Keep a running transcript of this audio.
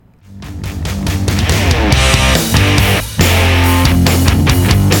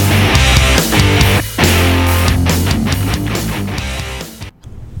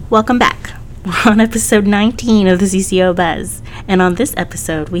Welcome back. We're on episode 19 of the CCO Buzz, and on this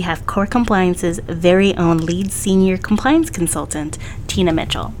episode we have Core Compliance's very own lead senior compliance consultant, Tina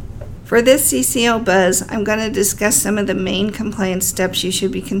Mitchell. For this CCO Buzz, I'm going to discuss some of the main compliance steps you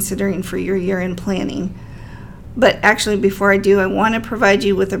should be considering for your year-end planning. But actually, before I do, I want to provide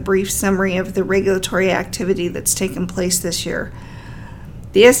you with a brief summary of the regulatory activity that's taken place this year.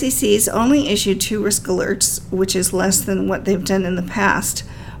 The SEC has only issued 2 risk alerts, which is less than what they've done in the past,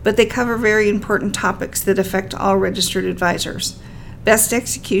 but they cover very important topics that affect all registered advisors: best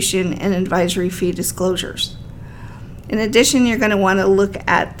execution and advisory fee disclosures. In addition, you're going to want to look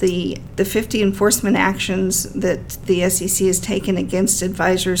at the 50 enforcement actions that the SEC has taken against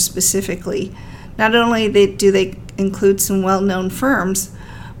advisors specifically. Not only do they include some well-known firms,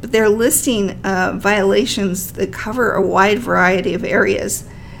 but they're listing violations that cover a wide variety of areas,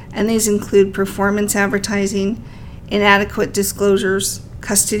 and these include performance advertising, inadequate disclosures,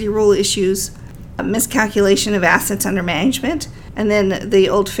 custody rule issues, miscalculation of assets under management, and then the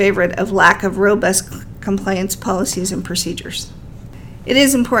old favorite of lack of robust compliance policies and procedures. It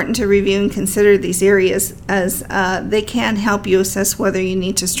is important to review and consider these areas as they can help you assess whether you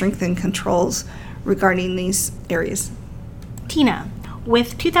need to strengthen controls regarding these areas. Tina,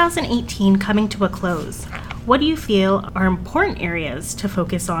 with 2018 coming to a close, what do you feel are important areas to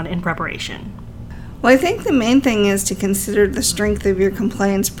focus on in preparation? Well, I think the main thing is to consider the strength of your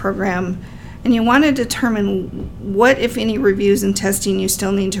compliance program, and you want to determine what, if any, reviews and testing you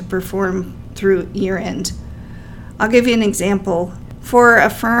still need to perform through year end. I'll give you an example. For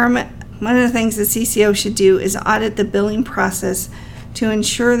a firm, one of the things the CCO should do is audit the billing process to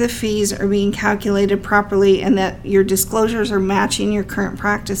ensure the fees are being calculated properly and that your disclosures are matching your current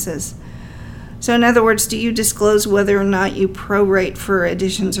practices. So in other words, do you disclose whether or not you prorate for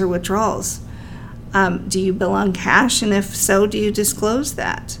additions or withdrawals? Do you bill on cash, and if so, do you disclose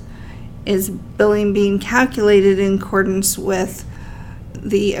that? Is billing being calculated in accordance with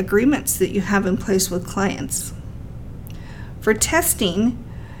the agreements that you have in place with clients? For testing,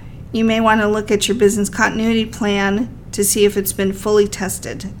 you may want to look at your business continuity plan to see if it's been fully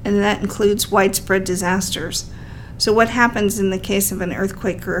tested, and that includes widespread disasters. So what happens in the case of an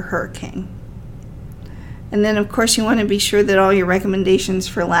earthquake or a hurricane? And then, of course, you want to be sure that all your recommendations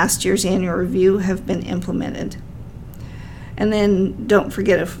for last year's annual review have been implemented. And then don't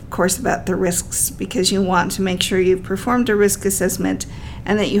forget, of course, about the risks, because you want to make sure you've performed a risk assessment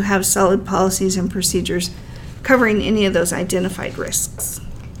and that you have solid policies and procedures covering any of those identified risks.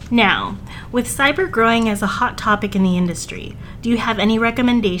 Now, with cyber growing as a hot topic in the industry, do you have any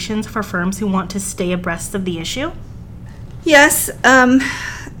recommendations for firms who want to stay abreast of the issue? Yes,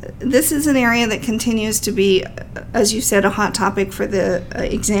 this is an area that continues to be, as you said, a hot topic for the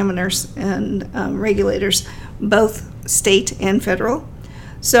examiners and regulators, both state and federal.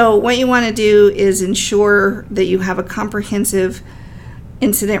 So what you want to do is ensure that you have a comprehensive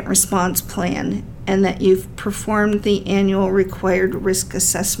incident response plan and that you've performed the annual required risk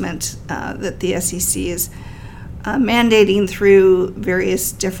assessment that the SEC is mandating through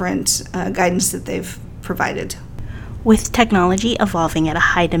various different guidance that they've provided. With technology evolving at a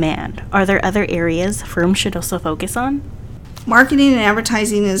high demand, are there other areas firms should also focus on? Marketing and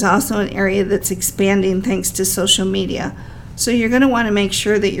advertising is also an area that's expanding thanks to social media. So you're going to want to make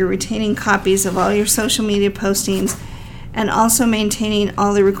sure that you're retaining copies of all your social media postings and also maintaining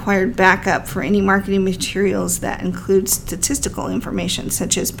all the required backup for any marketing materials that include statistical information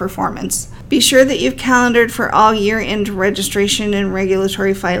such as performance. Be sure that you've calendared for all year-end registration and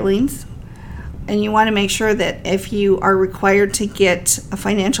regulatory filings. And you want to make sure that if you are required to get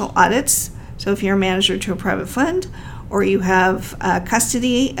financial audits, so if you're a manager to a private fund, or you have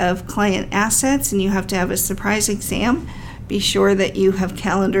custody of client assets and you have to have a surprise exam, be sure that you have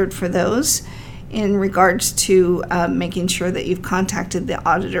calendared for those in regards to making sure that you've contacted the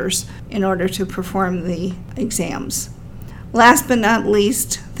auditors in order to perform the exams. Last but not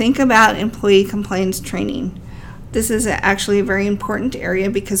least, think about employee compliance training. This is actually a very important area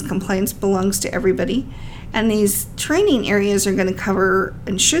because compliance belongs to everybody. And these training areas are going to cover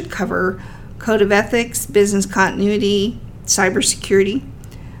and should cover code of ethics, business continuity, cybersecurity,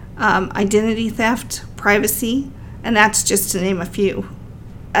 identity theft, privacy, and that's just to name a few.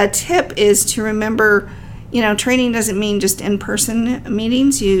 A tip is to remember, training doesn't mean just in-person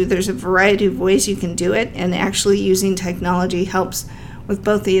meetings. There's a variety of ways you can do it, and actually using technology helps with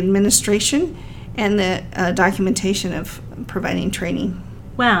both the administration and the documentation of providing training.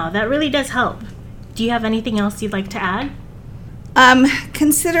 Wow, that really does help. Do you have anything else you'd like to add?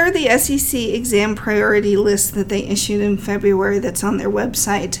 Consider the SEC exam priority list that they issued in February that's on their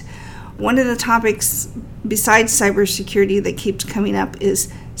website. One of the topics besides cybersecurity that keeps coming up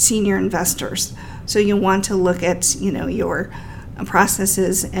is senior investors. So you want to look at, your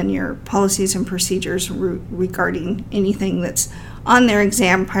processes and your policies and procedures regarding anything that's on their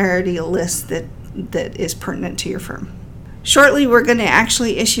exam priority list that is pertinent to your firm. Shortly, we're going to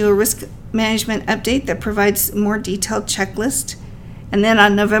actually issue a risk management update that provides a more detailed checklist. And then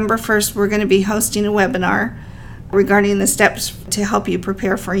on November 1st, we're going to be hosting a webinar regarding the steps to help you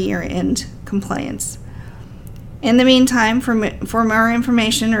prepare for year-end compliance. In the meantime, for more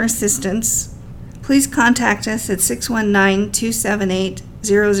information or assistance, please contact us at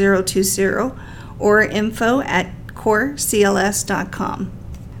 619-278-0020 or info@corecls.com.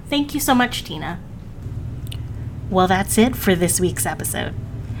 Thank you so much, Tina. Well, that's it for this week's episode.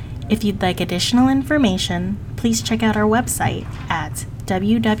 If you'd like additional information, please check out our website at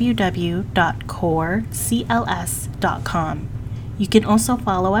www.corecls.com. You can also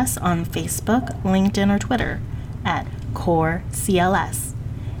follow us on Facebook, LinkedIn, or Twitter at CoreCLS.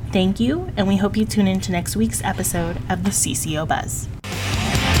 Thank you, and we hope you tune in to next week's episode of the CCO Buzz.